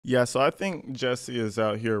Yeah, so I think Jesse is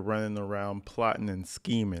out here running around plotting and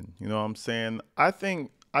scheming. You know what I'm saying? I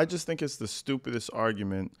just think it's the stupidest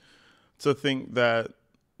argument to think that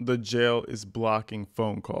the jail is blocking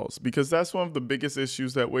phone calls because that's one of the biggest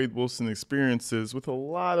issues that Wade Wilson experiences with a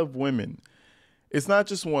lot of women. It's not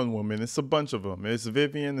just one woman, it's a bunch of them. It's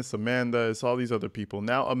Vivian, it's Amanda, it's all these other people.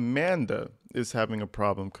 Now, Amanda is having a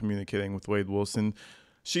problem communicating with Wade Wilson.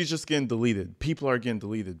 She's just getting deleted. People are getting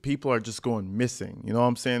deleted. People are just going missing. You know what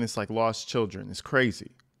I'm saying? It's like lost children. It's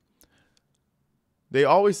crazy. They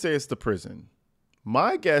always say it's the prison.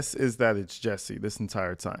 My guess is that it's Jesse this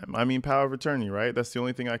entire time. I mean, power of attorney, right? That's the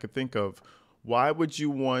only thing I could think of. Why would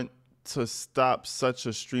you want to stop such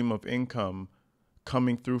a stream of income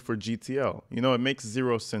coming through for GTL? You know, it makes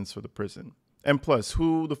zero sense for the prison. And plus,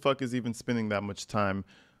 who the fuck is even spending that much time,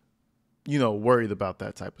 worried about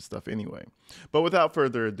that type of stuff anyway? But without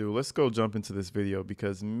further ado, let's go jump into this video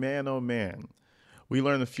because man, oh man, we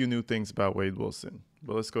learned a few new things about Wade Wilson.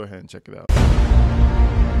 But let's go ahead and check it out.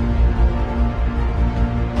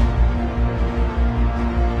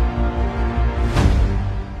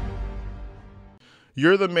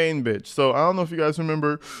 You're the main bitch. So I don't know if you guys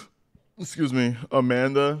remember, excuse me,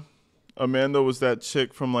 Amanda. Amanda was that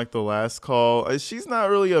chick from like the last call. She's not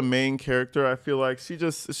really a main character. I feel like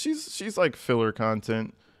she's like filler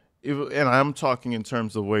content. And I'm talking in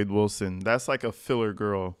terms of Wade Wilson. That's like a filler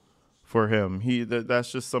girl for him.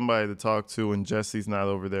 That's just somebody to talk to when Jesse's not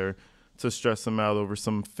over there to stress him out over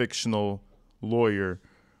some fictional lawyer.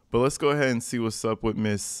 But let's go ahead and see what's up with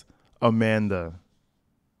Miss Amanda.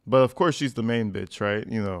 But of course she's the main bitch, right?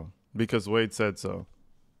 Because Wade said so.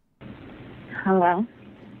 Hello.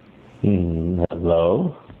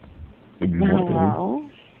 Hello. Good morning. Hello.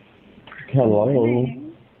 Hello.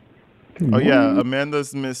 Oh yeah,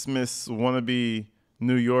 Amanda's Miss wannabe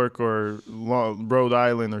New York or Rhode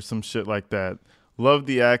Island or some shit like that. Love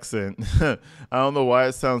the accent. I don't know why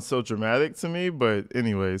it sounds so dramatic to me, but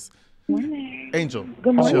anyways. Morning. Angel.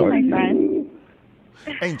 Good morning, chill. my friend.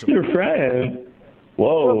 Angel. Your friend.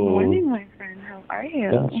 Whoa. Good morning, my friend. How are you?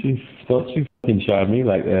 Don't you fucking try me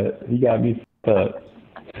like that. You got me stuck.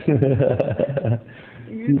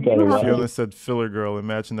 You better watch. Fiona said filler girl.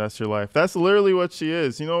 Imagine that's your life. That's literally what she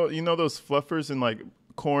is. You know those fluffers in like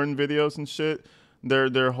corn videos and shit?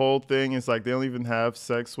 Their whole thing is like they don't even have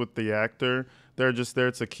sex with the actor. They're just there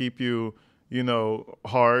to keep you,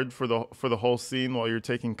 hard for the whole scene while you're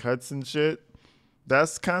taking cuts and shit.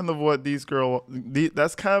 That's kind of what these girls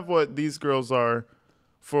are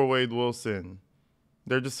for Wade Wilson.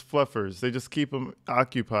 They're just fluffers. They just keep him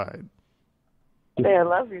occupied. I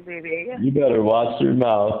love you, baby. You better watch your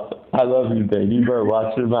mouth. I love you, babe. You better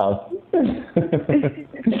watch your mouth.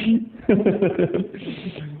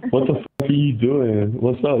 What the fuck are you doing?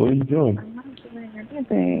 What's up? What are you doing? I'm not doing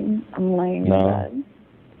anything. I'm laying in bed.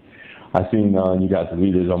 I seen you got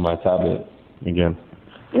deleted on my tablet again.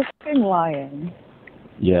 You're fucking lying.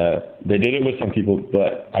 Yeah, they did it with some people,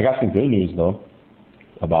 but I got some good news though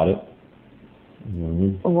about it.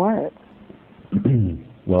 What?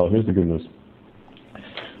 Well, here's the good news.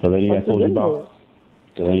 The lady I told you about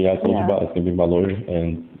is going to be my lawyer,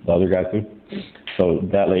 and the other guy too. So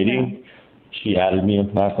that lady, she added me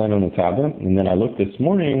last night on the tablet, and then I looked this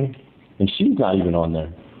morning, and she's not even on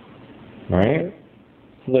there. All right?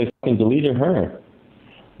 So they fucking deleted her.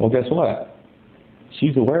 Well, guess what?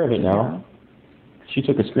 She's aware of it now. She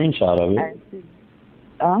took a screenshot of it.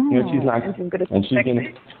 And she's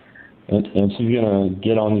gonna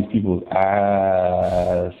get on these people's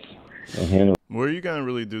ass and handle. What are you gonna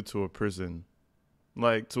really do to a prison,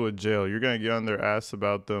 like to a jail? You're gonna get on their ass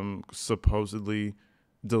about them supposedly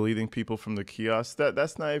deleting people from the kiosk.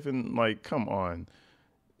 That's not even like, come on.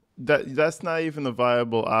 That's not even a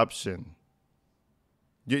viable option.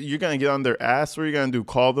 You're gonna get on their ass. What are you gonna do?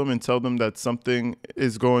 Call them and tell them that something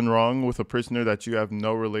is going wrong with a prisoner that you have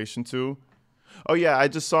no relation to? Oh yeah, I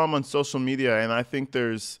just saw him on social media, and I think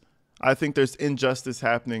there's injustice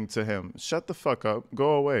happening to him. Shut the fuck up.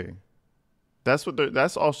 Go away. That's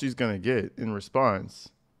all she's gonna get in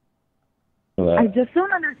response. I just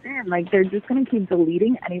don't understand. Like, they're just gonna keep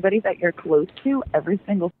deleting anybody that you're close to every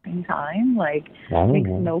single time. Like, makes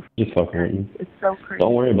no sense. It's so crazy.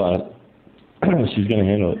 Don't worry about it. She's gonna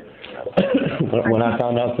handle it. When I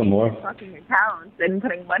found out some more. Fucking accounts and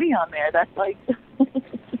putting money on there. That's like.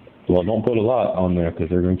 Well, don't put a lot on there because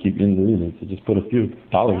they're gonna keep getting deleted. So just put a few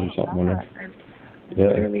dollars or something on there. I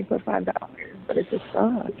literally put $5, but it just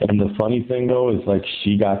sucks. And the funny thing though is like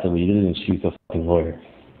she got deleted and she's a fucking lawyer.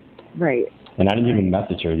 Right. And I didn't even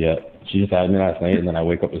message her yet. She just added me last night, and then I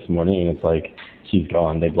wake up this morning and it's like she's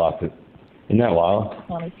gone. They blocked it. Isn't that wild?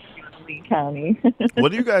 Lee County.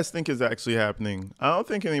 What do you guys think is actually happening? I don't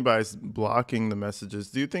think anybody's blocking the messages.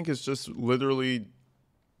 Do you think it's just literally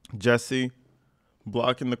Jesse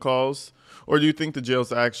blocking the calls? Or do you think the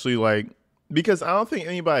jail's actually like, because I don't think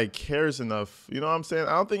anybody cares enough. You know what I'm saying?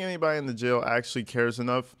 I don't think anybody in the jail actually cares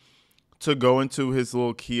enough to go into his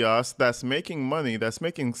little kiosk that's making money, that's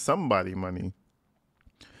making somebody money.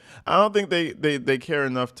 I don't think they care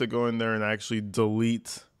enough to go in there and actually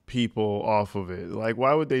delete people off of it. Like,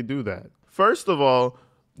 why would they do that? First of all,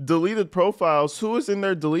 deleted profiles, who is in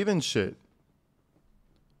there deleting shit?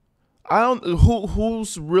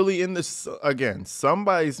 Who's really in this? Again,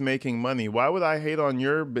 somebody's making money. Why would I hate on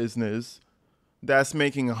your business that's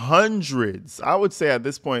making hundreds? I would say at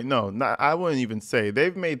this point, no, I wouldn't even say.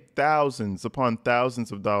 They've made thousands upon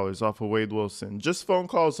thousands of dollars off of Wade Wilson. Just phone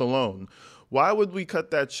calls alone. Why would we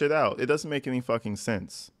cut that shit out? It doesn't make any fucking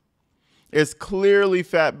sense. It's clearly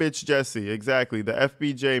fat bitch Jesse. Exactly. The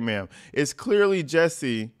FBJ ma'am. It's clearly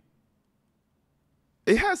Jesse.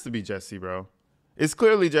 It has to be Jesse, bro. It's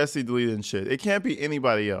clearly Jesse deleting shit. It can't be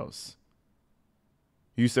anybody else.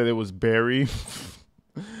 You said it was Barry?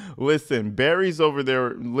 Listen, Barry's over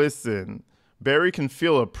there. Listen, Barry can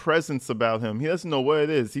feel a presence about him. He doesn't know what it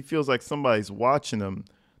is. He feels like somebody's watching him.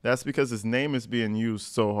 That's because his name is being used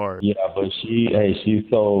so hard. Yeah, but she's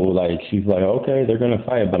so like, she's like, okay, they're gonna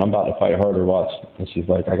fight, but I'm about to fight harder. Watch. And she's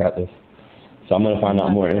like, I got this. So I'm gonna find out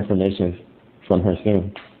more information from her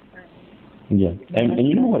soon. Yeah, and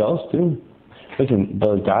you know what else too? Listen,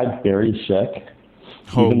 the guy Barry Sheck.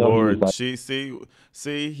 Oh Lord, like,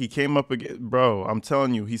 see, he came up again, bro. I'm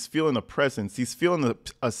telling you, he's feeling a presence. He's feeling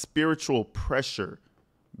a spiritual pressure.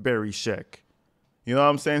 Barry Sheck. You know what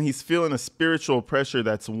I'm saying? He's feeling a spiritual pressure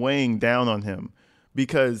that's weighing down on him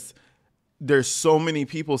because there's so many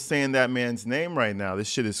people saying that man's name right now. This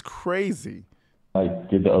shit is crazy. I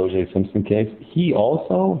did the O.J. Simpson case. He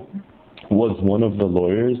also was one of the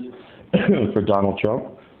lawyers for Donald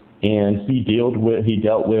Trump, and he dealt with.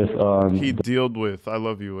 I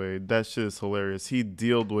love you, Wade. That shit is hilarious. He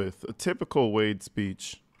dealt with a typical Wade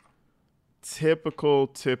speech. Typical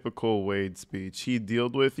Wade speech. He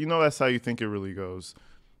dealt with, you know, that's how you think it really goes.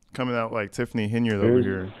 Coming out like Tiffany Henyard over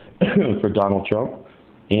here. For Donald Trump.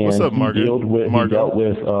 And what's up, Margaret? He dealt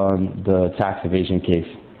with the tax evasion case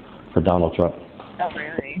for Donald Trump. Oh,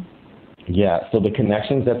 really? Yeah, so the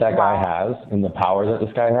connections that guy has and the power that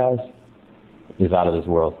this guy has is out of this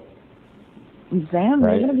world. Damn,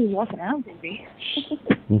 right? You're going to be walking out, baby.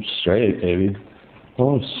 I'm straight, baby.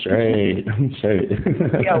 I'm straight.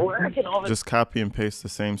 Yeah, working all just copy and paste the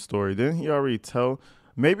same story. Didn't he already tell?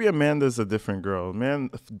 Maybe Amanda's a different girl. Man,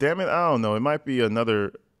 damn it, I don't know. It might be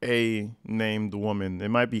another A-named woman. It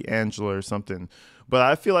might be Angela or something. But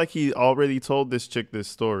I feel like he already told this chick this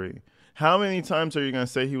story. How many times are you going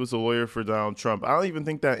to say he was a lawyer for Donald Trump? I don't even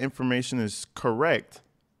think that information is correct.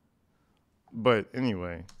 But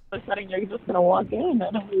anyway. You're just going to walk in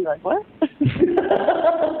and I'll be like, what?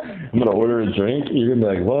 I'm going to order a drink. You're going to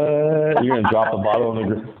be like, what? You're going to drop a bottle on the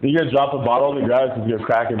ground. You're going to drop a bottle on the ground and you're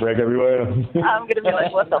crack and break everywhere. I'm going to be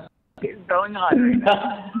like, what the f*** is going on right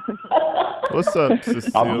now? What's up,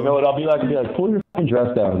 Cecile? You know what I'll be like? Pull your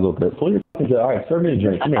dress down a little bit. Pull your dress. All right, serve me a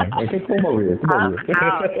drink. Come here. Okay, come over here. Out.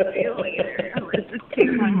 See you later. Let's just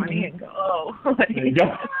take my money and go. There you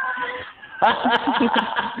go.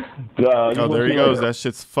 Oh, there he goes. That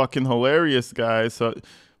shit's fucking hilarious, guys. So,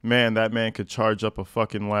 man, that man could charge up a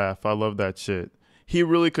fucking laugh. I love that shit. He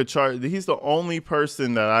really could charge. He's the only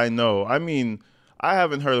person that I know. I mean, I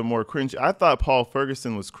haven't heard of more cringy. I thought Paul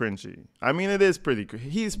Ferguson was cringy. I mean, he's pretty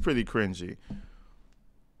cringy.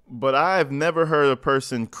 But I've never heard a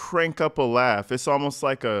person crank up a laugh. It's almost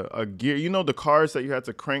like a gear. You know the cars that you have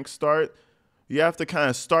to crank start? You have to kind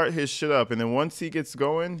of start his shit up. And then once he gets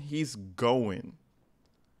going, he's going.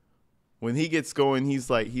 When he gets going, he's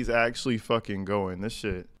actually fucking going. This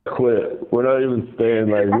shit. Quit. We're not even staying.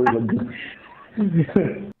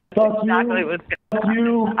 Fuck exactly you. Fuck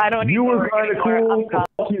you. I don't you were kind of cool.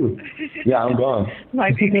 Fuck you. Yeah, I'm gone.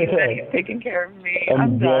 My baby said he's taking care of me.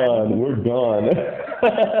 I'm done. We're gone.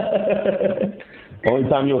 Only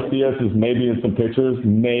time you'll see us is maybe in some pictures,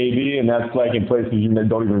 maybe, and that's like in places you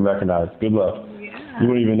don't even recognize. Good luck. Yeah. You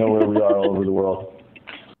won't even know where we are all over the world.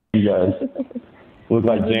 You guys look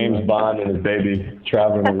like James Bond and his baby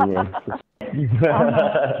traveling everywhere.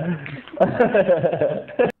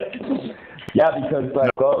 Yeah, because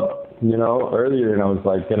earlier and I was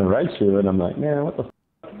like gonna write you, and I'm like, man, what the f?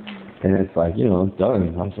 And it's like,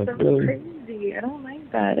 done. I was like, really? Crazy. I don't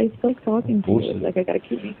like that. I still talking to you. Like, I gotta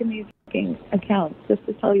keep making these fucking accounts just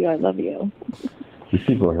to tell you I love you. These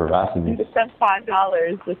people are harassing me. You just spent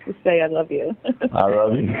 $5 just to say I love you. I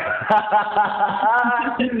love you.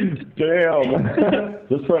 Damn.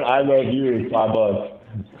 Just for an I love you is $5.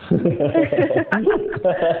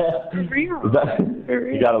 For real.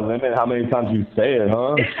 You got a limit how many times you say it,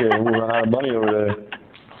 huh? Shit, we'll run out of money over there.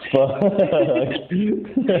 I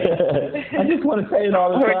just want to say it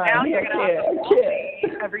all the time. Now you're gonna have to call me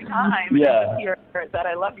every time. Yeah. Hear that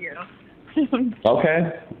I love you. Okay,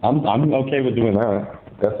 I'm okay with doing that.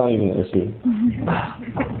 That's not even an issue.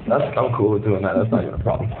 I'm cool with doing that. That's not even a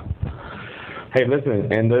problem. Hey, listen,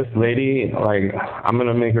 and this lady, like, I'm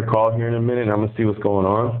gonna make her call here in a minute, and I'm gonna see what's going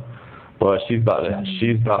on. But she's about to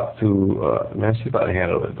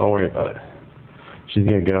handle it. Don't worry about it. She's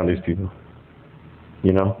gonna get on these people.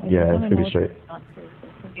 You know? Yeah, it's gonna be straight.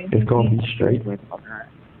 It's gonna be straight.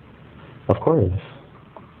 Of course.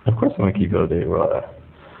 Of course I'm gonna keep you updated. Well,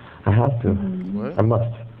 I have to. What? I must.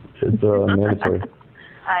 It's mandatory.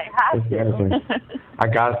 I have to. Mandatory. I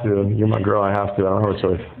got to. You're my girl. I have to. I don't have a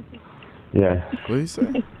choice. Yeah. What do you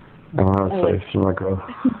say? I don't have a choice. You're my girl.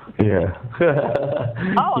 Yeah.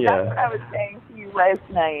 Oh, yeah. that's what I was saying to you last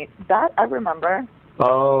night. That I remember.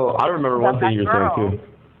 Oh, I remember one thing you were saying too.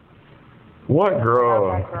 What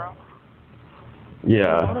girl? Girl. Yeah. You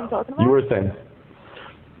know what I'm talking about? You were saying.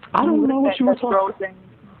 I don't know what you were talking about.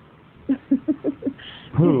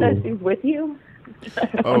 Who? She said she's with you.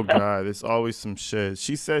 Oh God, it's always some shit.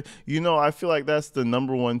 She said, you know, I feel like that's the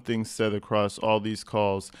number one thing said across all these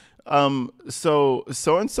calls. So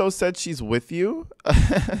and so said she's with you.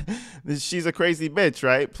 She's a crazy bitch,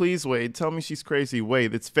 right? Please, Wade, tell me she's crazy.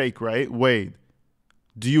 Wade, it's fake, right? Wade,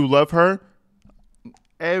 do you love her?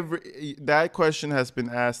 That question has been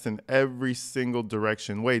asked in every single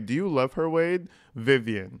direction. Wade, do you love her, Wade?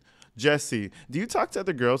 Vivian, Jesse, do you talk to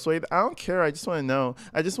other girls, Wade? I don't care. I just want to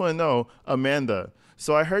know. Amanda.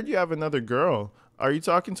 So I heard you have another girl. Are you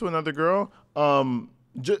talking to another girl?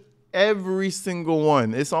 Every single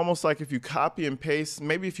one. It's almost like if you copy and paste,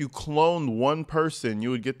 maybe if you cloned one person, you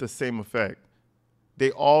would get the same effect.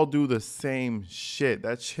 They all do the same shit.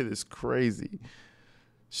 That shit is crazy.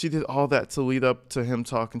 She did all that to lead up to him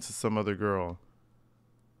talking to some other girl.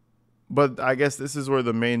 But I guess this is where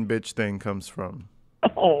the main bitch thing comes from.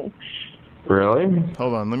 Oh. Really?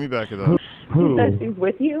 Hold on, let me back it up. Who? She said she's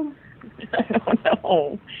with you? I don't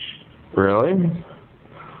know. Really?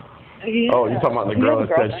 Yeah. Oh, you're talking about the girl that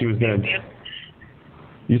said she was going to...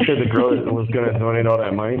 You said the girl that was going to donate all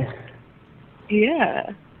that money?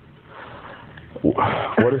 Yeah.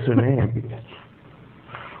 What is her name?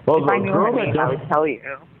 Well, if I knew her name, I would tell you.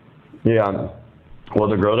 Yeah. Well,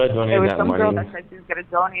 the girl that donated that money... There was some girl that said she was going to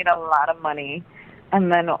donate a lot of money.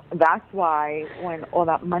 And then that's why when all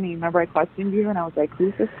that money, remember I questioned you and I was like,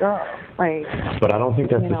 who's this girl? Like, but I don't think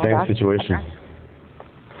that's the same situation.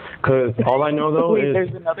 Because all I know, though, is...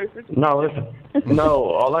 There's another situation? No, listen. No,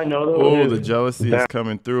 all I know, though, is... the jealousy is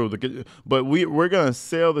coming through. But we're going to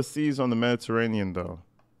sail the seas on the Mediterranean, though.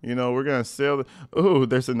 You know, we're going to sail.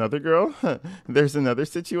 There's another girl. There's another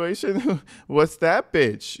situation. What's that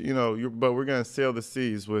bitch? You know, but we're going to sail the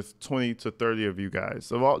seas with 20 to 30 of you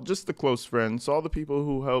guys. Of all, just the close friends, all the people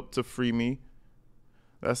who helped to free me.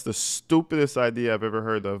 That's the stupidest idea I've ever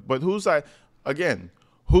heard of. But whose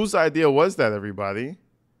idea was that, everybody?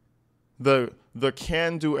 The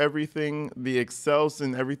can do everything, the excels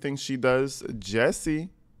in everything she does, Jessie.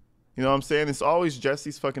 You know what I'm saying? It's always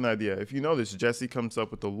Jesse's fucking idea. If you know this, Jesse comes up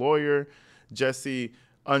with the lawyer. Jesse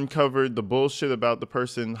uncovered the bullshit about the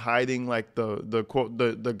person hiding like the quote,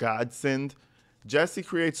 the godsend. Jesse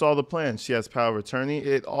creates all the plans. She has power of attorney.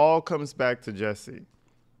 It all comes back to Jesse.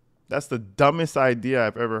 That's the dumbest idea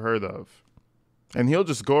I've ever heard of. And he'll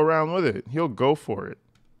just go around with it. He'll go for it.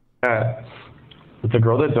 The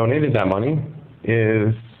girl that donated that money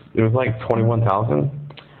it was like $21,000.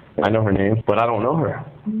 I know her name, but I don't know her.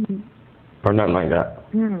 Or nothing like that.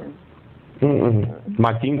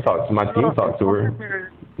 My team talks to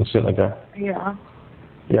her and shit like that. Yeah.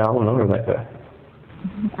 Yeah, I don't know her like that.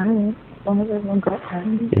 I don't know. As long as there's no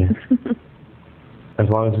girlfriend. Yeah. As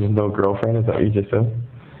long as there's no girlfriend, is that what you just said?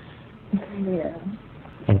 Yeah.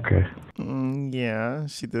 Okay. Yeah,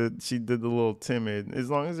 she did the little timid.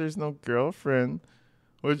 As long as there's no girlfriend.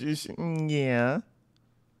 Yeah.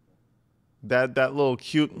 That little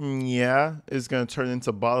cute yeah is going to turn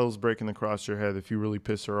into bottles breaking across your head if you really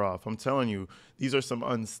piss her off. I'm telling you, these are some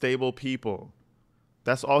unstable people.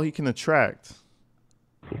 That's all he can attract.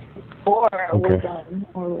 Or we're done.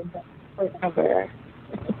 Or we're done. Forever.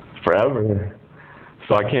 Forever?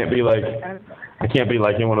 So I can't be like, I can't be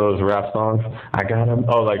like in one of those rap songs. I got a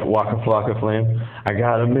like Waka Flocka Flame. I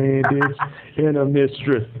got a main bitch and a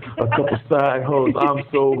mistress, a couple side hoes. I'm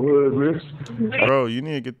so hood rich. Bro, you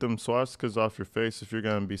need to get them swastikas off your face if you're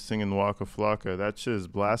gonna be singing Waka Flocka. That shit is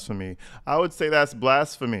blasphemy. I would say that's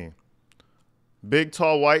blasphemy. Big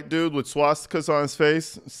tall white dude with swastikas on his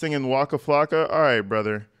face singing Waka Flocka. All right,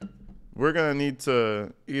 brother. We're gonna need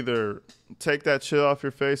to either take that shit off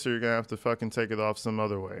your face or you're gonna have to fucking take it off some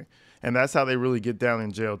other way. And that's how they really get down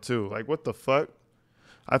in jail too. Like, what the fuck?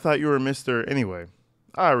 I thought you were Mr. Anyway,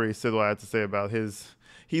 I already said what I had to say about his.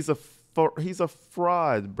 He's a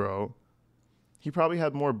fraud, bro. He probably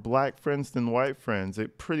had more black friends than white friends.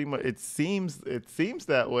 It pretty much it seems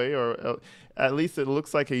that way, or at least it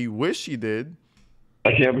looks like he wish he did.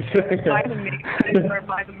 I can't be saying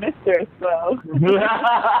by the mistress, though.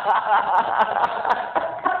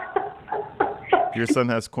 Your son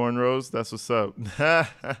has cornrows? That's what's up.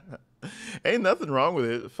 Ain't nothing wrong with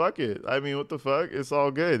it. Fuck it. I mean, what the fuck? It's all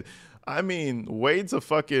good. I mean, Wade's a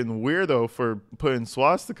fucking weirdo for putting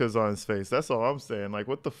swastikas on his face. That's all I'm saying. Like,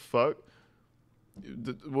 what the fuck?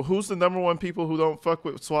 Who's the number one people who don't fuck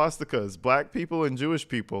with swastikas? Black people and Jewish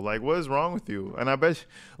people. Like, what is wrong with you? And I bet,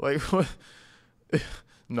 like, what?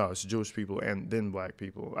 No, it's Jewish people and then black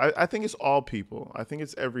people. I think it's all people. I think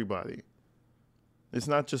it's everybody. It's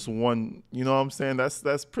not just one. You know what I'm saying?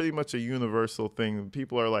 That's pretty much a universal thing.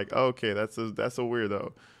 People are like, oh, okay, that's a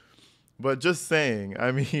weirdo. But just saying,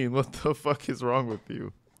 I mean, what the fuck is wrong with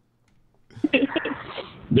you?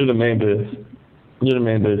 You're the main bitch. You're the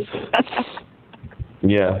main bitch.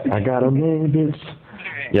 Yeah, I got a main bitch.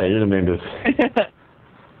 Yeah, you're the main bitch.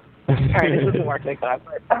 All right, it doesn't work like that,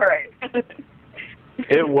 but all right.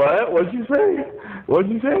 It what? What'd you say?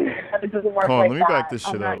 What'd you say? It doesn't work Hold on, like let me that. back this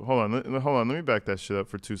shit up. Hold on, let me back that shit up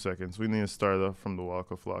for 2 seconds. We need to start off from the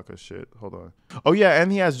Waka Flocka shit. Hold on. Oh yeah,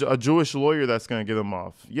 and he has a Jewish lawyer that's gonna get him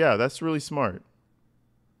off. Yeah, that's really smart.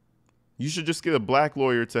 You should just get a black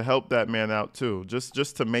lawyer to help that man out too,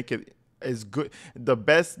 just to make it as good, the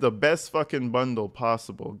best fucking bundle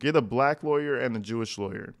possible. Get a black lawyer and a Jewish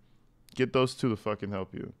lawyer. Get those two to fucking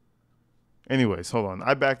help you. Anyways, hold on.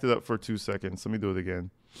 I backed it up for 2 seconds. Let me do it again.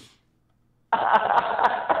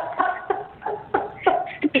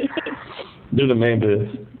 You're the main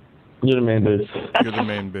bitch. You're the main bitch. You're the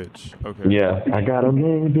main bitch. Okay. Yeah, I got a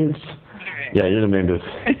main bitch. Yeah, you're the main bitch.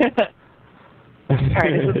 All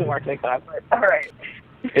right, it doesn't work like that, but all right.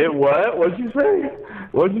 It what? What'd you say?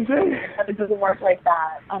 What'd you say? It doesn't work like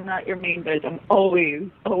that. I'm not your main bitch. I'm always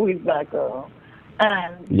that girl.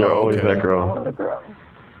 And you're always that girl. The girl.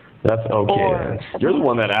 That's okay. You're the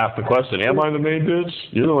one that asked the question. Am I the main bitch?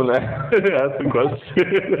 You're the one that asked the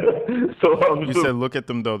question. So you said look at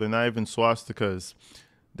them though. They're not even swastikas.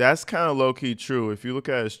 That's kind of low key true. If you look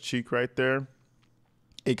at his cheek right there,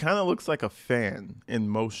 it kind of looks like a fan in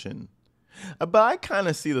motion. But I kind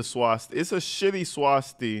of see the swastika. It's a shitty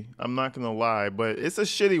swasti. I'm not gonna lie, but it's a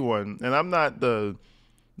shitty one. And I'm not the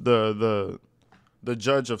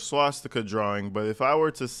judge of swastika drawing. But if I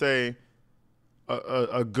were to say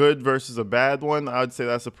a good versus a bad one, I'd say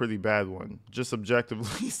that's a pretty bad one, just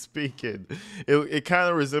objectively speaking. It kind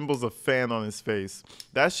of resembles a fan on his face.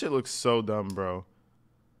 That shit looks so dumb, bro.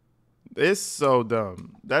 It's so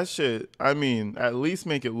dumb. That shit, I mean, at least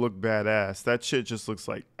make it look badass. That shit just looks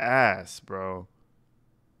like ass, bro.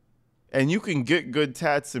 And you can get good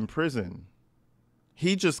tats in prison.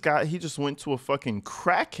 He just went to a fucking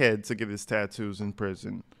crackhead to get his tattoos in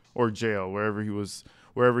prison or jail, wherever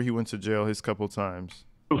he went to jail his couple times.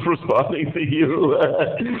 Responding to you.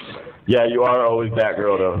 Yeah, you are always that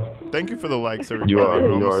girl, though. Thank you for the likes, everybody.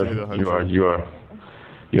 You are.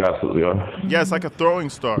 You absolutely are. Yeah, it's like a throwing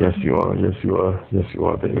star. Yes, you are. Yes, you are. Yes, you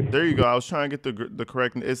are, baby. There you go. I was trying to get the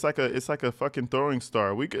correct. It's like a fucking throwing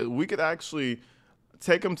star. We could actually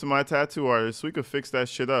take him to my tattoo artist. We could fix that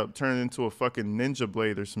shit up, turn it into a fucking ninja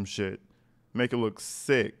blade or some shit, make it look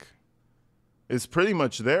sick. It's pretty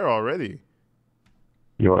much there already.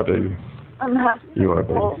 You are, baby. I'm happy. You are,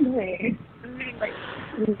 baby.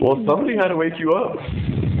 Well, somebody had to wake you up.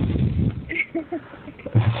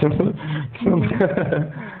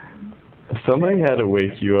 Somebody had to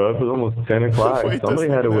wake you up. It was almost 10 o'clock. Somebody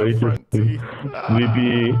had to wake you up. We'd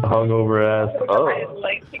be hungover ass up.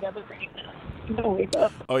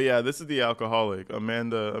 Oh yeah, this is the alcoholic.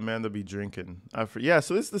 Amanda be drinking. Yeah,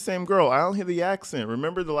 so this is the same girl. I don't hear the accent.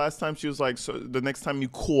 Remember the last time she was like, so the next time you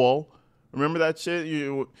call, remember that shit?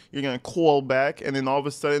 You're gonna call back, and then all of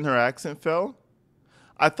a sudden her accent fell.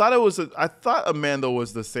 I thought Amanda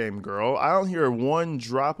was the same girl. I don't hear one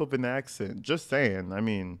drop of an accent. Just saying. I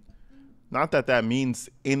mean, not that means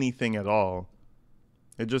anything at all.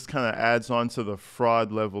 It just kind of adds on to the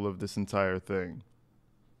fraud level of this entire thing.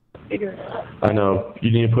 I know.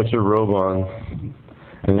 You need to put your robe on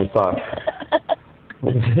and your socks.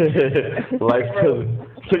 life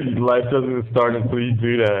doesn't start until you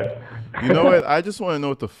do that. You know what? I just want to know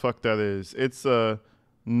what the fuck that is. It's a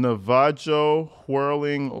Navajo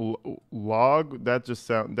whirling log. That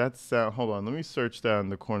sound. Hold on. Let me search that in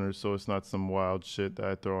the corner so it's not some wild shit that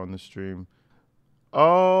I throw on the stream.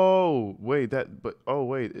 Oh wait, but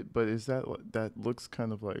is that looks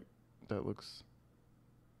kind of like that looks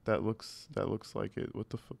like it. What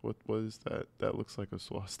the fuck? What is that? That looks like a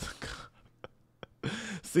swastika.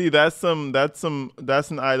 See, that's an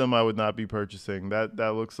item I would not be purchasing.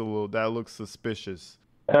 That looks suspicious.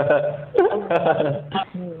 Oh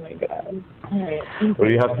my god. Right. What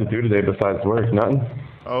do you have to do today besides work? Nothing?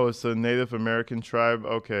 Oh, it's a Native American tribe.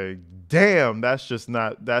 Okay. Damn, that's just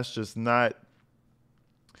unfortunate.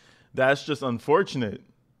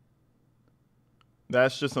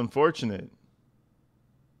 That's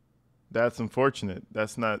unfortunate.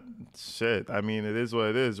 That's not shit. I mean, it is what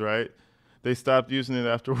it is, right? They stopped using it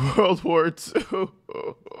after World War II.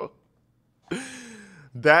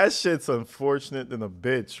 That shit's unfortunate than a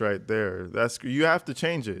bitch right there. You have to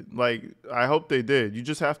change it. Like, I hope they did. You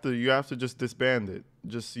have to just disband it.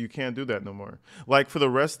 You can't do that no more. Like, for the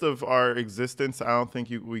rest of our existence, I don't think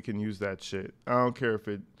we can use that shit. I don't care if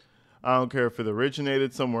it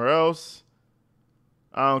originated somewhere else.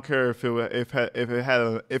 I don't care if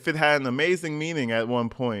it had an amazing meaning at one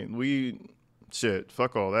point.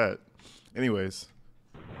 Fuck all that. Anyways.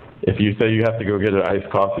 If you say you have to go get an iced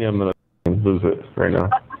coffee, I'm gonna lose it right now.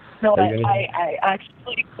 No, I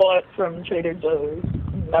actually bought from Trader Joe's.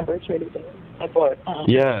 Remember Trader Joe's? I bought.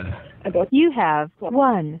 You have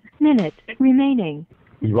 1 minute remaining.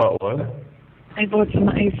 You bought what? I bought some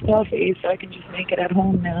iced coffee so I can just make it at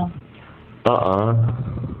home now.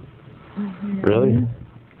 Mm-hmm. Really?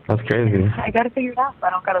 That's crazy. I gotta figure it out. I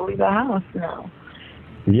don't gotta leave the house now.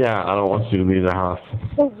 Yeah, I don't want you to leave the house.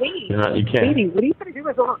 So wait, you can't. Katie, what are you gonna do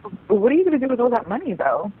with all that money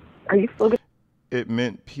though? Are you still gonna... It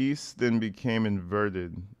meant peace, then became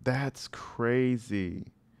inverted. That's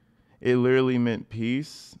crazy. It literally meant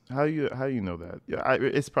peace. How you know that? Yeah,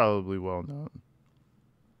 it's probably well known.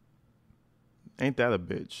 Ain't that a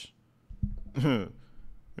bitch?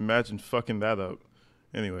 Imagine fucking that up.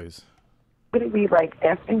 Anyways. Would it be like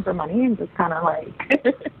asking for money and just kind of like...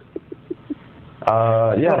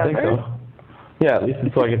 yeah, I think so. Yeah, at least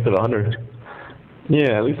until I get to the 100.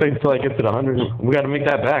 Yeah, at least until I get to the 100. We got to make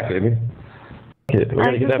that back, baby. We got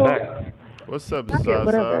to get that back. What's up, Zaza?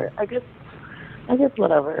 Whatever. I guess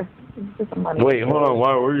whatever. It's just money. Wait, hold on.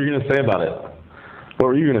 What were you going to say about it? What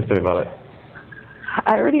were you going to say about it?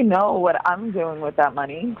 I already know what I'm doing with that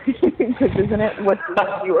money. Because isn't it what's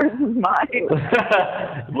yours is mine?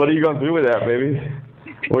 What are you going to do with that, baby?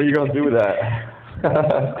 What are you going to do with that?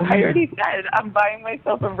 I already said I'm buying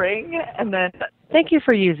myself a ring, and then... Thank you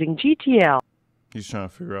for using GTL. He's trying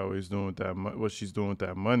to figure out what she's doing with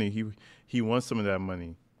that money. He wants some of that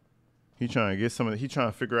money. He's trying to get some of it. He's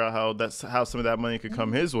trying to figure out how some of that money could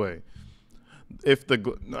come his way. If the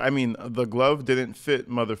glove didn't fit,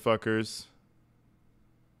 motherfuckers.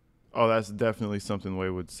 Oh, that's definitely something Way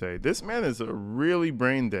would say. This man is really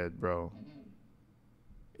brain dead, bro.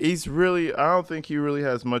 I don't think he really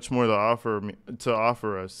has much more to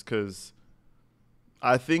offer us, because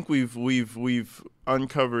I think we've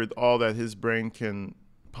uncovered all that his brain can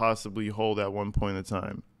possibly hold at one point in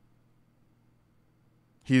time.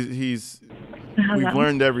 We've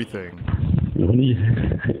learned everything.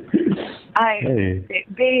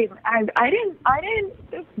 Babe, I didn't,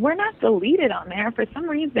 we're not deleted on there for some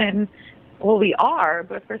reason. Well, we are,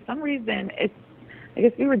 but for some reason I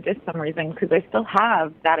guess we were just some reason, because I still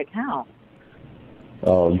have that account.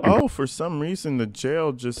 Oh, for some reason the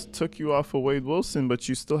jail just took you off of Wade Wilson, but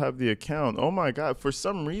you still have the account. Oh my God, for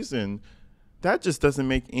some reason that just doesn't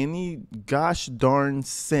make any gosh darn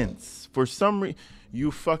sense. For some reason, you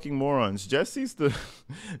fucking morons. Jesse's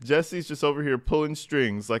just over here pulling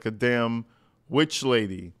strings like a damn witch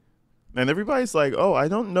lady. And everybody's like, oh, I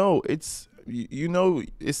don't know. It's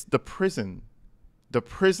the prison. The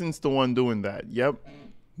prison's the one doing that. Yep.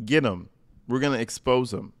 Get him. We're going to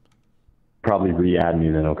expose him. Probably re-add me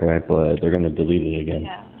then, okay? But they're going to delete it again.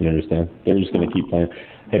 Yeah. You understand? They're just going to keep playing.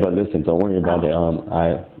 Hey, but listen, don't worry about it.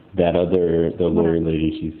 The lawyer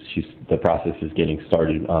lady, the process is getting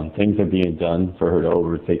started. Things are being done for her to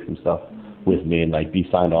overtake some stuff with me and like be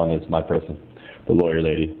signed on as my person. The lawyer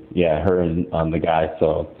lady. Yeah, her and the guy.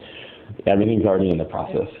 So everything's already in the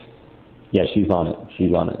process. Yeah, she's on it.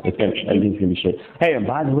 Everything's gonna be straight. Hey, and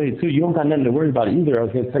by the way, too, you don't got nothing to worry about either. I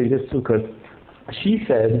was gonna tell you this too, cause she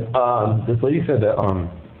said, this lady said that,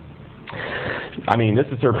 I mean, this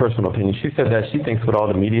is her personal opinion. She said that she thinks with all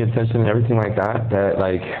the media attention and everything like that, that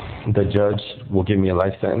like the judge will give me a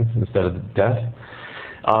life sentence instead of death.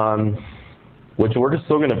 Which we're just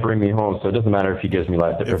still going to bring me home, so it doesn't matter if he gives me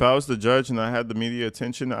life. If I was the judge and I had the media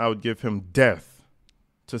attention, I would give him death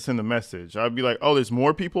to send a message. I'd be like, oh, there's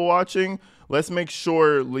more people watching. Let's make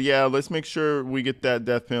sure, let's make sure we get that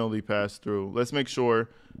death penalty passed through. Let's make sure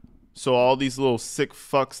so all these little sick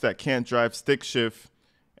fucks that can't drive stick shift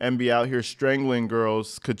and be out here strangling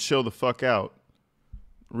girls could chill the fuck out.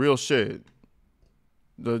 Real shit.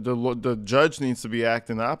 The judge needs to be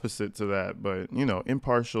acting opposite to that, but you know,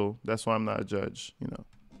 impartial. That's why I'm not a judge. You know.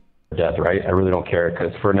 Death, right? I really don't care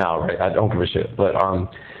because for now, right? I don't give a shit. But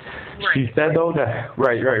she said though that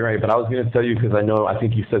right. But I was gonna tell you because I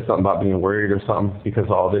think you said something about being worried or something because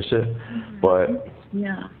of all this shit. But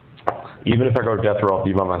yeah. Even if I go to death row, I'll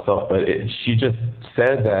be by myself. But she just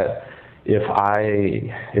said that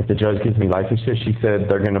if the judge gives me life and shit, she said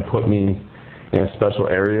they're gonna put me in a special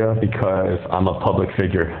area because I'm a public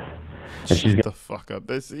figure. And Shut the fuck up.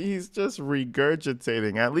 He's just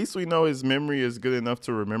regurgitating. At least we know his memory is good enough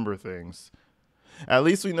to remember things. At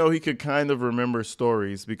least we know he could kind of remember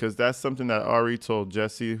stories because that's something that Ari told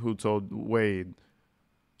Jesse, who told Wade.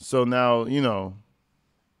 So now, you know,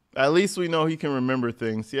 at least we know he can remember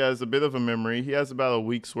things. He has a bit of a memory. He has about a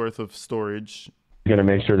week's worth of storage. Going to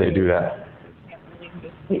make sure they do that.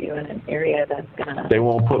 Put you in an area that's gonna. They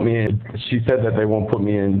won't put me in. She said that they won't put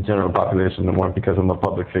me in general population anymore because I'm a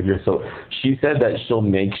public figure. So she said that she'll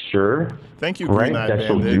make sure. Thank you, right, that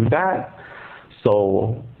she'll do that.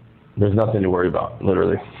 So there's nothing to worry about.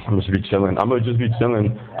 Literally, I'm gonna just be chilling. Nothing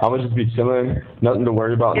to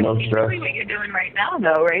worry about. No stress. That's what you're doing right now,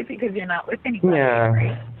 though, right? Because you're not with anybody. Yeah.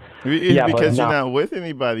 Right? Yeah, because you're not with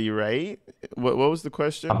anybody, right? What was the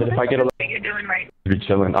question? But if I get a you're doing right. Be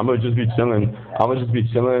chilling. I'm gonna just be chilling.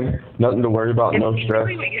 Nothing to worry about. No stress.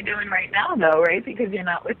 That's what you're doing right now, though, right? Because you're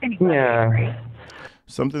not with anybody. Yeah. Right?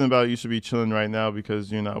 Something about you should be chilling right now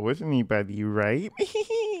because you're not with anybody, right?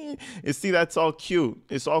 You see, that's all cute.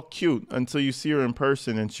 It's all cute until you see her in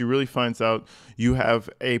person and she really finds out you have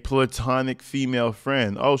a platonic female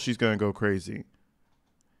friend. Oh, she's gonna go crazy.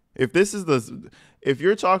 If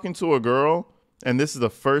you're talking to a girl and this is the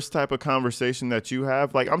first type of conversation that you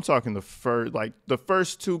have, like I'm talking the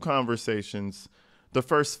first two conversations, the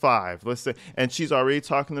first 5, let's say, and she's already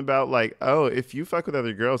talking about like, oh, if you fuck with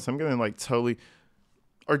other girls, I'm gonna like totally.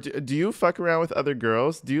 Or do you fuck around with other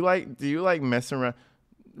girls? Do you like messing around?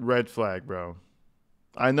 Red flag, bro.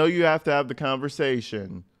 I know you have to have the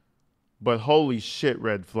conversation, but holy shit,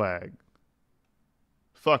 red flag.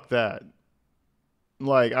 Fuck that.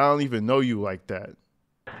 Like, I don't even know you like that.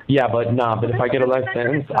 Yeah, but if I get a life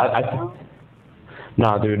sentence,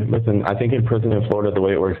 nah, dude, listen, I think in prison in Florida, the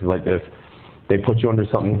way it works is like this. They put you under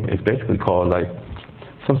something, it's basically called like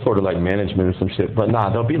some sort of like management or some shit. But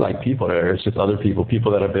there'll be like people there. It's just other people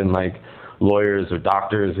that have been like lawyers or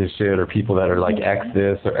doctors and shit, or people that are like ex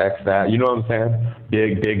this or ex that. You know what I'm saying?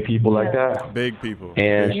 Big people like that. Big people.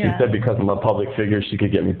 And she said because I'm a public figure, she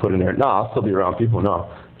could get me put in there. No, I'll still be around people.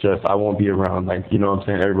 No, just I won't be around like, you know what I'm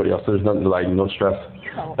saying, everybody else. So there's nothing to like, no stress.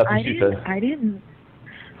 That's what she said. I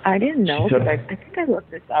didn't know, because I think I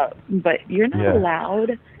looked this up, but you're not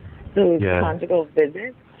allowed those conjugal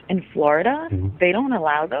visits in Florida. Mm-hmm. They don't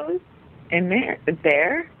allow those in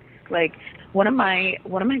there. Like one of my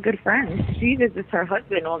good friends, she visits her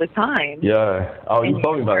husband all the time. Yeah. Oh, you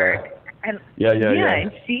told me about that. And yeah.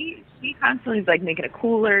 And she constantly is like making a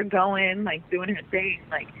cooler, going, like doing her thing,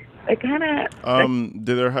 like it kind of.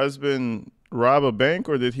 Did her husband rob a bank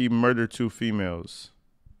or did he murder 2 females?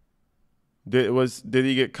 Did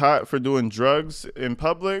he get caught for doing drugs in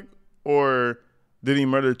public, or did he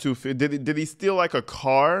murder 2? Did he steal like a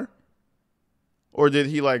car, or did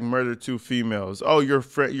he like murder 2 females? Oh, your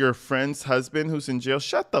friend's husband who's in jail.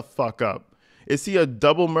 Shut the fuck up. Is he a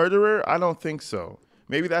double murderer? I don't think so.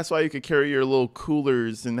 Maybe that's why you could carry your little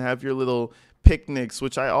coolers and have your little picnics,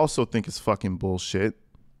 which I also think is fucking bullshit.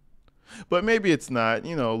 But maybe it's not.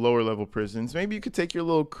 You know, lower level prisons. Maybe you could take your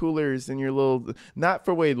little coolers and your little. Not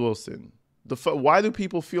for Wade Wilson. Why do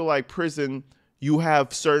people feel like prison? You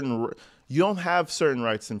don't have certain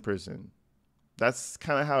rights in prison. That's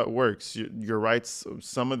kind of how it works. Your rights,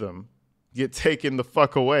 some of them, get taken the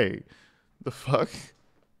fuck away. The fuck?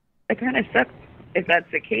 It kind of sucks if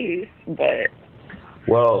that's the case, but.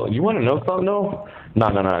 Well, you want to know something though?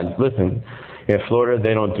 No. Listen, in Florida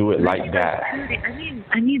they don't do it like that.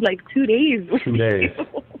 I need like 2 days. 2 days.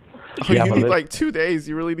 Oh, you need like 2 days.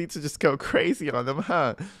 You really need to just go crazy on them,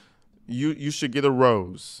 huh? You should get a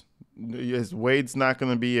rose. Yes, Wade's not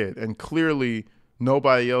going to be it. And clearly,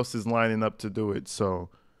 Nobody else is lining up to do it. So,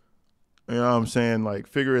 you know what I'm saying? Like,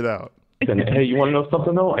 figure it out. Hey, you want to know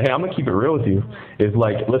something though? Hey, I'm gonna keep it real with you. It's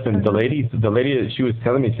like, listen, the lady that she was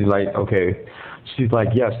telling me, she's like, okay, she's like,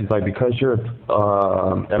 yeah, she's like, because you're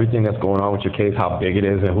everything that's going on with your case, how big it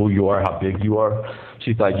is, and who you are, how big you are.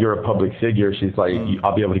 She's like, you're a public figure. She's like,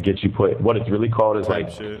 I'll be able to get you put. What it's really called is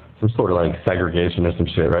like some sort of like segregation or some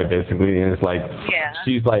shit, right? Basically, and it's like,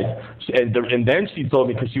 she's like, and then she told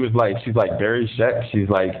me because she was like, she's like Barry Scheck. She's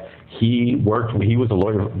like, he was a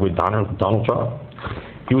lawyer with Donald Trump.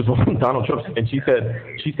 He was with Donald Trump, and she said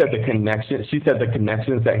the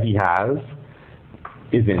connections that he has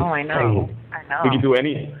is insane. Oh, I know. We can do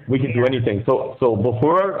anything. So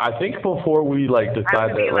before we like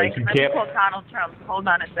decide that like you can't. Pull Donald Trump. Hold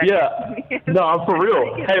on a second. Yeah. No, I'm for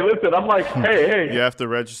real. Hey, listen. I'm like, hey. You have to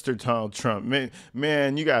register Donald Trump.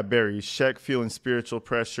 Man, you got Barry Scheck feeling spiritual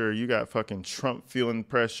pressure. You got fucking Trump feeling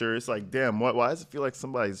pressure. It's like, damn, why does it feel like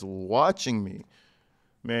somebody's watching me?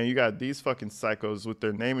 Man, you got these fucking psychos with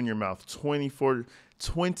their name in your mouth 24/7.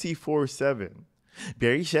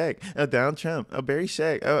 Barry Scheck, Donald Trump. Barry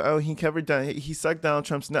Scheck. He sucked Donald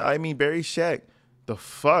Trump's nut. I mean, Barry Scheck. The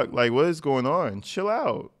fuck? Like, what is going on? Chill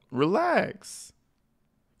out. Relax.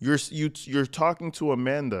 You're talking to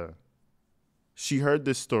Amanda. She heard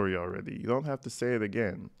this story already. You don't have to say it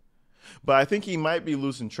again. But I think he might be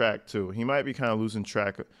losing track too. He might be kind of losing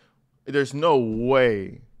track. There's no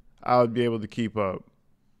way I would be able to keep up.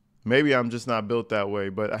 Maybe I'm just not built that way,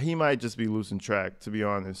 but he might just be losing track, to be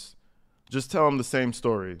honest. Just tell them the same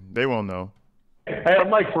story. They won't know. Hey,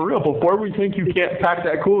 I'm like, for real, before we think you can't pack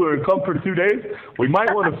that cooler and come for 2 days, we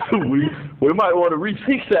might want to we might want to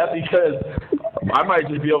rethink that, because I might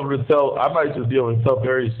just be able to tell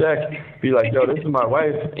Barry Scheck, be like, yo, this is my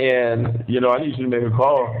wife, and you know, I need you to make a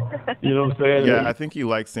call. You know what I'm saying? Yeah, I think he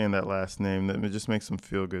likes saying that last name. That it just makes him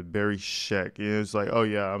feel good. Barry Scheck. It's like, oh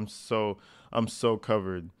yeah, I'm so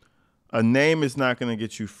covered. A name is not gonna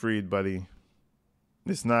get you freed, buddy.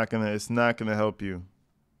 It's not gonna help you.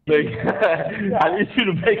 I need you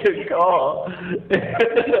to make a call.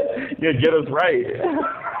 Yeah, get us right.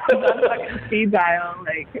 That's like a speed dial,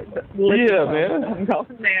 like. Yeah, man. I'm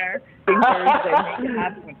going there. Big Thursday, make it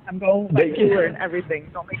happen. I'm going with my cooler and everything.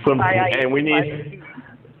 Don't make me buy ice. And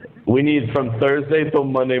we need from Thursday till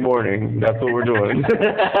Monday morning. That's what we're doing.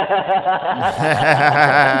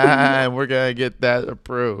 And we're going to get that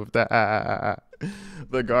approved.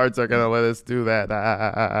 The guards are going to let us do that.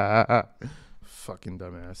 Fucking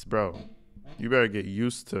dumbass. Bro, you better get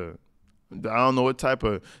used to. I don't know what type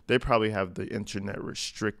of. They probably have the internet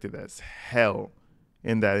restricted as hell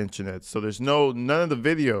in that internet. So there's none of the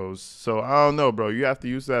videos. So I don't know, bro. You have to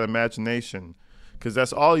use that imagination. Because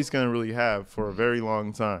that's all he's going to really have for a very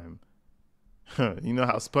long time. You know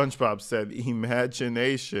how SpongeBob said,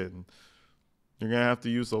 imagination. You're going to have to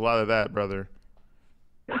use a lot of that, brother.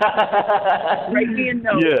 Write me a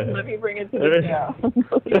note. Yeah. Let me bring it to the show.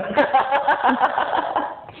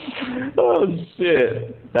 Oh,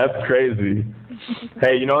 shit. That's crazy.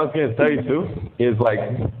 Hey, you know what I was going to tell you, too? Is like,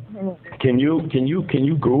 can you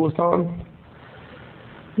Google something?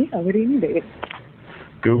 Yeah, what do you mean, babe?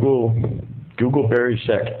 Google Barry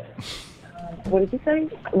Scheck. What did you say?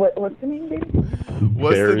 What's the name, baby?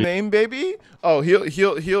 What's the name, baby? Oh,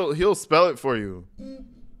 he'll spell it for you.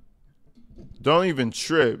 Don't even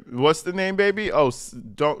trip. What's the name, baby? Oh,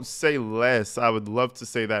 don't say less. I would love to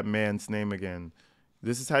say that man's name again.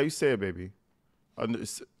 This is how you say it, baby.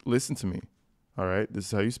 Listen to me. All right, this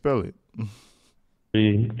is how you spell it.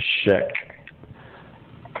 Barry Scheck.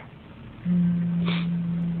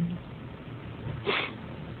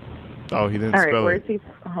 Oh, he didn't spell it.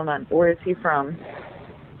 Hold on. Where is he from?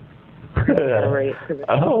 I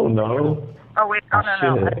don't know. Oh, wait. Oh,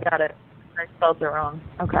 no. I got it. I spelled it wrong.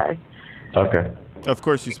 Okay. Of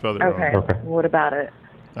course you spelled it wrong. Okay. What about it?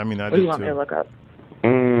 I mean, I what did do you want too. me to look up?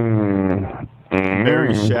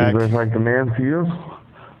 Barry Scheck. Is like the man to you?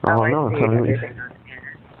 I don't know.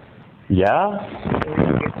 Yeah?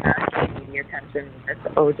 Media attention. It's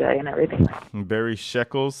OJ and everything. Barry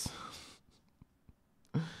Shekels.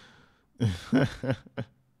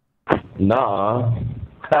 Nah.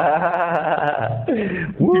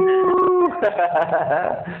 Woo!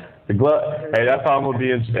 The glove. Hey, that's how I'm gonna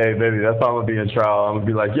be in. Hey, baby, that's how I'm gonna be in trial. I'm gonna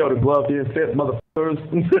be like, yo, the glove didn't fit, motherfuckers.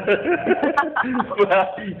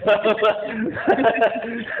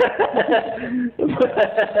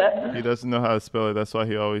 He doesn't know how to spell it. That's why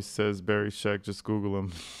he always says Barry Scheck. Just Google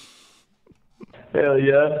him. Hell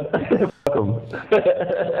yeah. I'm so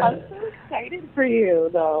excited for you,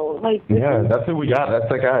 though. Like, yeah, that's who we got. That's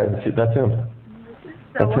that guy. That's him. This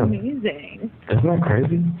is so amazing. Isn't that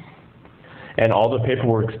crazy? And all the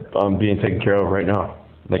paperwork's being taken care of right now.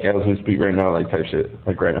 Like as we speak right now, like type shit.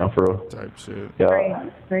 Like right now for real. Type shit. Yeah.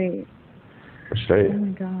 Great. We're straight. Oh my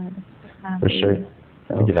God. We're straight.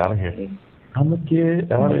 I'm gonna get out of here. I'm gonna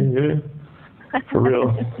get out of here. For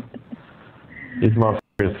real. These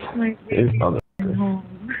motherfuckers. These motherfuckers.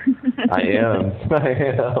 I am.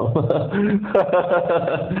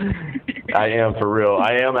 I am for real.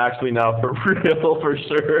 I am actually now for real, for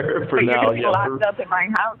sure. For now, you're gonna be locked up in my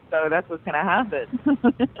house, though. That's what's gonna happen.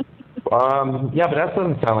 Yeah, but that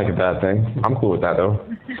doesn't sound like a bad thing. I'm cool with that though.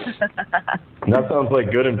 That sounds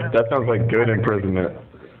like good. That sounds like good imprisonment.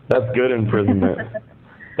 That's good imprisonment.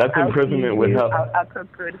 That's imprisonment with help. I'll cook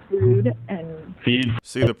good food and feed.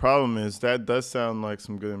 See, the problem is that does sound like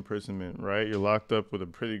some good imprisonment, right? You're locked up with a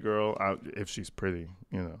pretty girl, if she's pretty,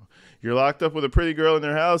 you know. You're locked up with a pretty girl in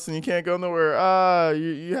their house and you can't go nowhere.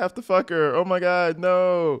 You have to fuck her. Oh my God,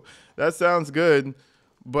 no. That sounds good.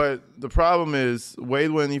 But the problem is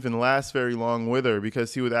Wade wouldn't even last very long with her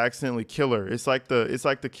because he would accidentally kill her. It's like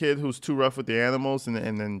the kid who's too rough with the animals and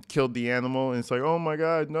then killed the animal. And it's like, oh my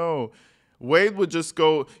God, no. Wade would just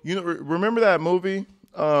go, you know, remember that movie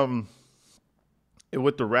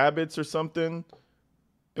with the rabbits or something?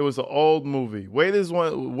 It was an old movie. Wade's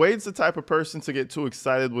the type of person to get too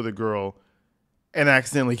excited with a girl and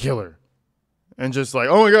accidentally kill her. And just like,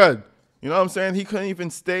 oh my God. You know what I'm saying? He couldn't even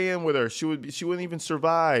stay in with her. She wouldn't even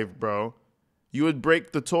survive, bro. You would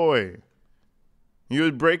break the toy. You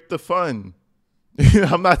would break the fun.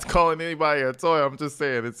 I'm not calling anybody a toy. I'm just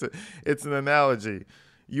saying it's an analogy.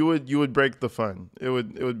 You would break the fun. It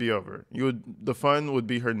would be over. The fun would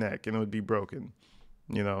be her neck and it would be broken.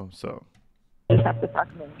 You know, so. You have to fuck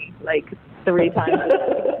me like 3 times.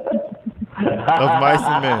 Of Mice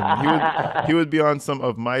and Men. He would be on some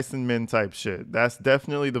Of Mice and Men type shit. That's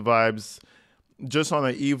definitely the vibes, just on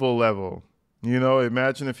an evil level. You know,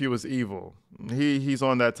 imagine if he was evil. He's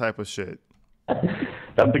on that type of shit.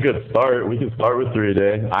 That's a good start. We can start with 3 a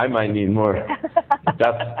day. I might need more.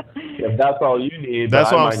 If that's all you need.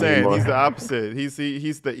 That's what I'm saying. He's the opposite. He's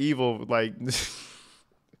the evil, like.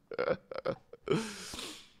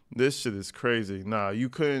 This shit is crazy. Nah, you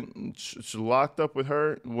couldn't. Locked up with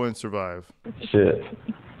her, wouldn't survive. Shit.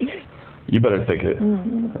 You better take it.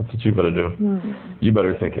 That's what you better do. You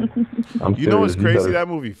better take it. I'm serious. You know what's crazy? That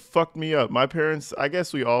movie fucked me up. My parents, I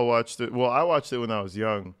guess we all watched it. Well, I watched it when I was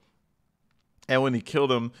young. And when he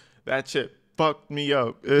killed him, that shit fucked me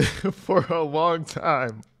up for a long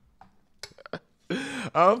time.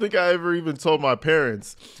 I don't think I ever even told my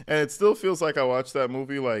parents. And it still feels like I watched that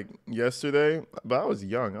movie like yesterday. But I was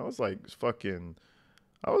young. I was like,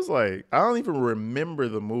 I don't even remember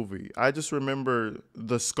the movie. I just remember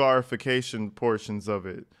the scarification portions of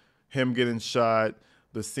it. Him getting shot,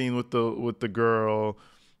 the scene with the girl,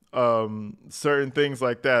 certain things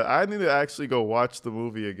like that. I need to actually go watch the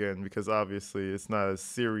movie again because obviously it's not as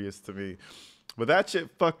serious to me. But that shit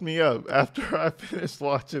fucked me up after I finished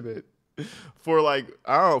watching it. For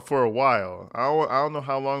a while. I don't know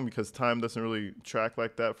how long because time doesn't really track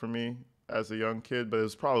like that for me as a young kid, but it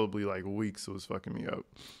was probably like weeks it was fucking me up.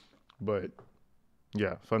 But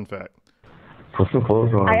yeah, fun fact. Put some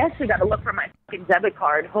clothes on. I actually got to look for my fucking debit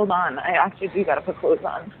card. Hold on. I actually do got to put clothes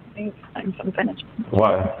on. I'm finished.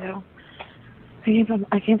 Why?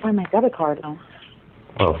 I can't find my debit card now.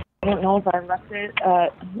 Oh. I don't know if I left it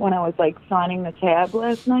when I was like signing the tab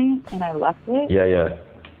last night and I left it. Yeah.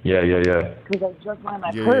 Because I just wanted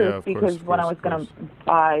my purse because when I was going to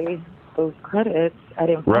buy those credits, I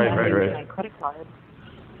didn't find my credit card.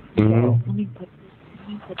 Mm-hmm. So, let me put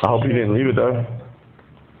I hope you didn't leave it though.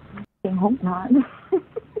 I hope not. Then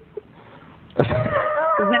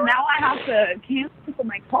now I have to cancel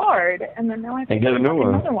my card, and then now I have to get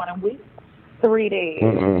another one and wait 3 days.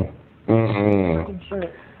 I'm sure.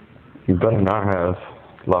 You better not have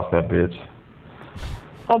lost that bitch.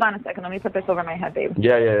 Hold on a second. Let me put this over my head, babe.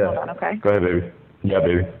 Yeah. Hold on, okay? Go ahead, baby. Yeah,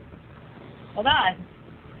 baby. Hold on.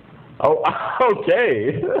 Oh,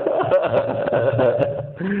 okay.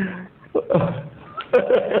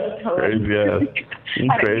 Crazy ass. You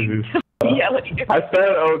crazy. I said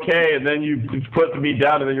okay, and then you put me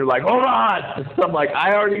down, and then you're like, hold on. So I'm like,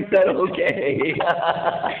 I already said okay.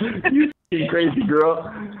 You crazy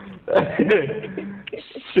girl.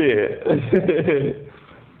 Shit.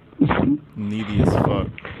 Needy as fuck.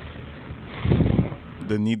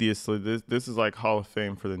 The neediest. This is like Hall of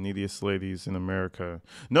Fame for the neediest ladies in America.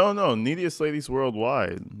 No, neediest ladies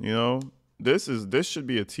worldwide. You know, this should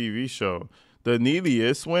be a TV show. The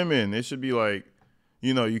neediest women. It should be like,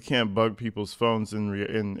 you know, you can't bug people's phones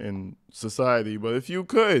in society, but if you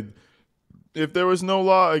could, if there was no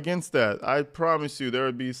law against that, I promise you there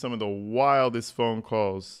would be some of the wildest phone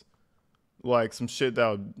calls like some shit that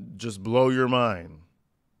would just blow your mind.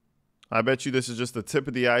 I bet you this is just the tip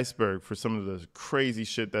of the iceberg for some of the crazy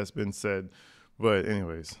shit that's been said. But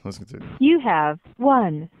anyways, let's continue. You have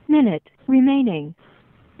 1 minute remaining.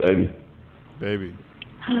 Baby. Baby.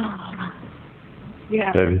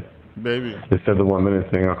 Yeah. Baby. It said the 1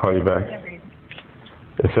 minute thing. I'll call you back.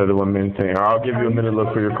 It said the 1 minute thing. Or I'll give you a minute.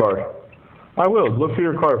 Look for your card. I will. Look for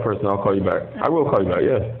your card first, and I'll call you back. I will call you back.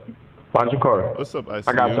 Yes. Find your card. What's up, ICU?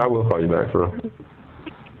 I got you. I will call you back, bro.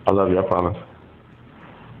 I love you. I promise.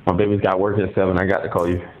 My baby's got work at 7. I got to call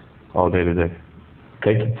you all day today.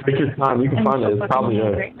 Take your time. You can find it. It's probably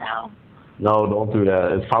there. Right now. No, don't do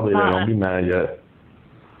that. It's probably there. Don't be mad yet.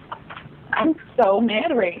 I'm so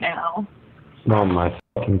mad right now. Oh my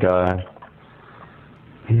fucking god.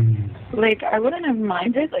 Like, I wouldn't have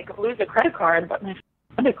minded, like, lose a credit card, but my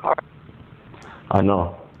debit card. I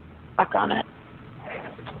know. Stuck on it.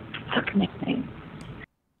 Fuck me.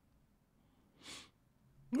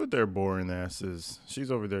 With their boring asses. She's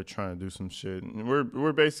over there trying to do some shit. And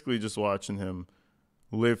we're basically just watching him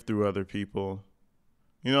live through other people.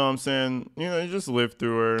 You know what I'm saying? You know, you just live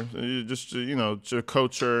through her. You just, you know, to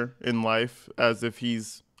coach her in life as if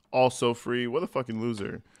he's also free. What a fucking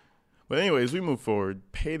loser. But anyways, we move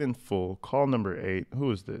forward. Paid in full. Call number 8.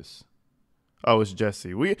 Who is this? Oh, it's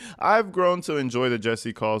Jesse. I've grown to enjoy the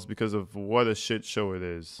Jesse calls because of what a shit show it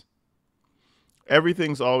is.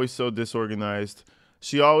 Everything's always so disorganized.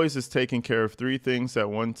 She always is taking care of 3 things at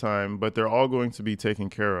one time, but they're all going to be taken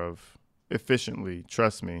care of efficiently.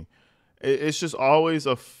 Trust me. It's just always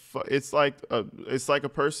it's like a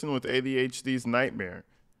person with ADHD's nightmare.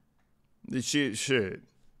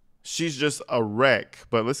 She's just a wreck.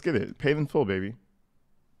 But let's get it. Paid in full, baby.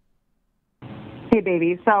 Hey,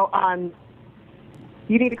 baby. So,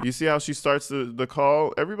 you need to. You see how she starts the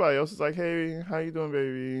call? Everybody else is like, "Hey, how you doing,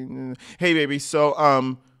 baby? Hey, baby. So,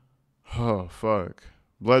 oh fuck,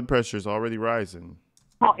 blood pressure's already rising."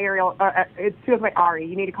 Call Ariel. She goes by Ari.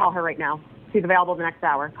 You need to call her right now. She's available the next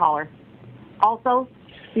hour. Call her. Also,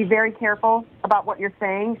 be very careful about what you're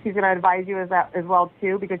saying. She's going to advise you as well,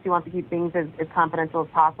 too, because she wants to keep things as confidential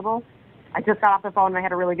as possible. I just got off the phone and I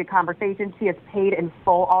had a really good conversation. She has paid in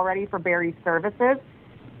full already for Barry's services.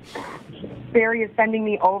 Barry is sending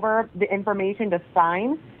me over the information to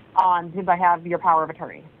sign since I have your power of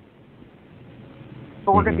attorney.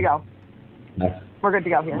 But we're good to go. Nice. We're good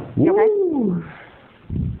to go here. You okay?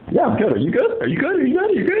 Yeah, I'm good. Are you good? Are you good? Are you good?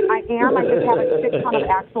 Are you good? I am. I just have a shit ton of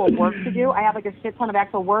actual work to do. I have like a shit ton of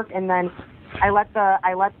actual work, and then I let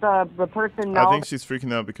the person know. I think she's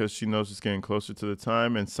freaking out because she knows it's getting closer to the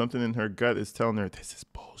time, and something in her gut is telling her this is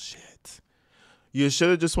bullshit. You should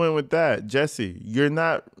have just went with that, Jesse. You're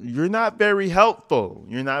not very helpful.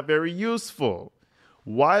 You're not very useful.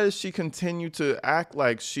 Why does she continue to act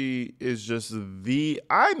like she is just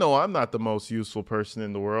I know I'm not the most useful person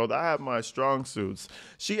in the world. I have my strong suits.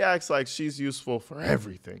 She acts like she's useful for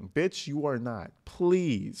everything. Bitch, you are not.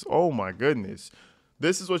 Please. Oh my goodness.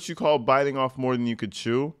 This is what you call biting off more than you could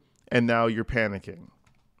chew, and now you're panicking.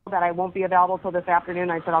 That I won't be available till this afternoon.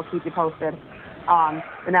 I said I'll keep you posted, and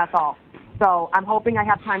that's all. So I'm hoping I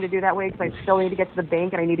have time to do that way because I still need to get to the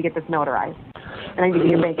bank and I need to get this notarized. And I need to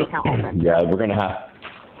get your bank account open. Yeah, we're going to have...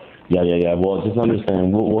 Yeah. Well, just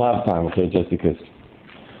understand, we'll have time, okay, just because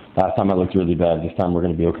last time I looked really bad. This time we're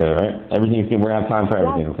going to be okay, all right? We're going to have time for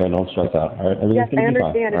everything, okay? Don't stress out, all right? Everything's going to be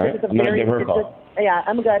fine, all right? I'm going to give her a call.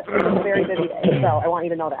 I'm good. It's a very busy day, so I want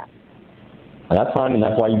you to know that. That's fine, and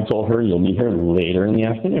that's why you told her you'll meet her later in the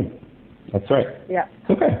afternoon. That's right. Yeah.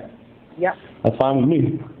 It's okay. Yep. That's fine with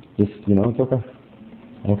me. Just, it's okay.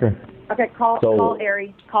 Okay. Okay, call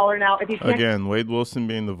Ari. Call her now. If you can't Again, Wade Wilson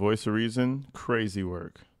being the voice of reason, crazy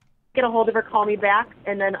work. get a hold of her, call me back,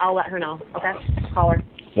 and then I'll let her know. Okay? Call her.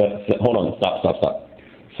 Hold on. Stop.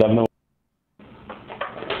 7.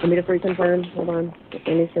 Let me just reconfirm. Hold on. Just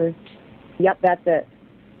let me sure. Yep, that's it.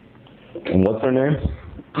 And what's her name?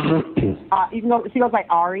 You can go. She goes by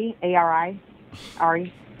Ari, A-R-I,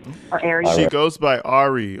 Ari, or Ari. She goes by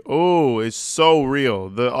Ari. Oh, it's so real.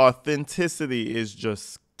 The authenticity is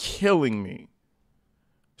just killing me.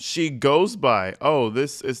 She goes by. Oh,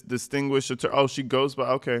 this is distinguished. Oh, she goes by.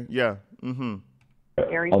 Okay, yeah.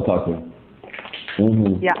 Ari. I'll talk to her.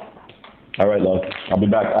 Mm-hmm. Yeah. All right, love. I'll be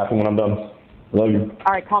back after when I'm done. Love you.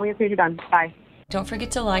 All right, call me as soon as you're done. Bye. Don't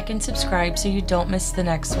forget to like and subscribe so you don't miss the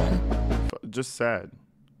next one. Just sad.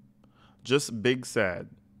 Just big sad.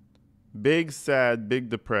 Big sad, big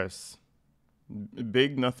depressed.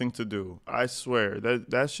 Big nothing to do. I swear.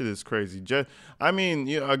 That shit is crazy.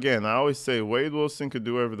 Again, I always say Wade Wilson could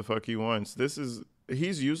do whatever the fuck he wants.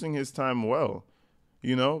 He's using his time well.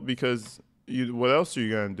 Because what else are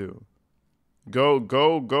you going to do?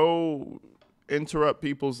 Go interrupt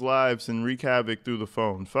people's lives and wreak havoc through the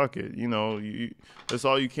phone. Fuck it. That's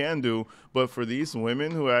all you can do. But for these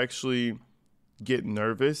women who actually get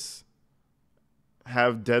nervous,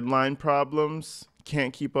 have deadline problems,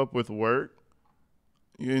 can't keep up with work,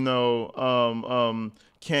 can't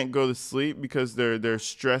go to sleep because they're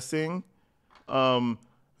stressing,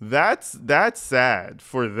 that's sad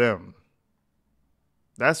for them.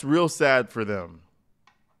 That's real sad for them.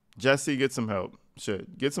 Jesse, get some help.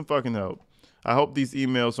 Shit, get some fucking help. I hope these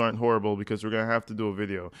emails aren't horrible because we're going to have to do a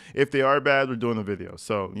video. If they are bad, we're doing a video.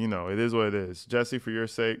 So, it is what it is. Jesse, for your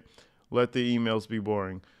sake, let the emails be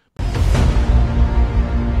boring.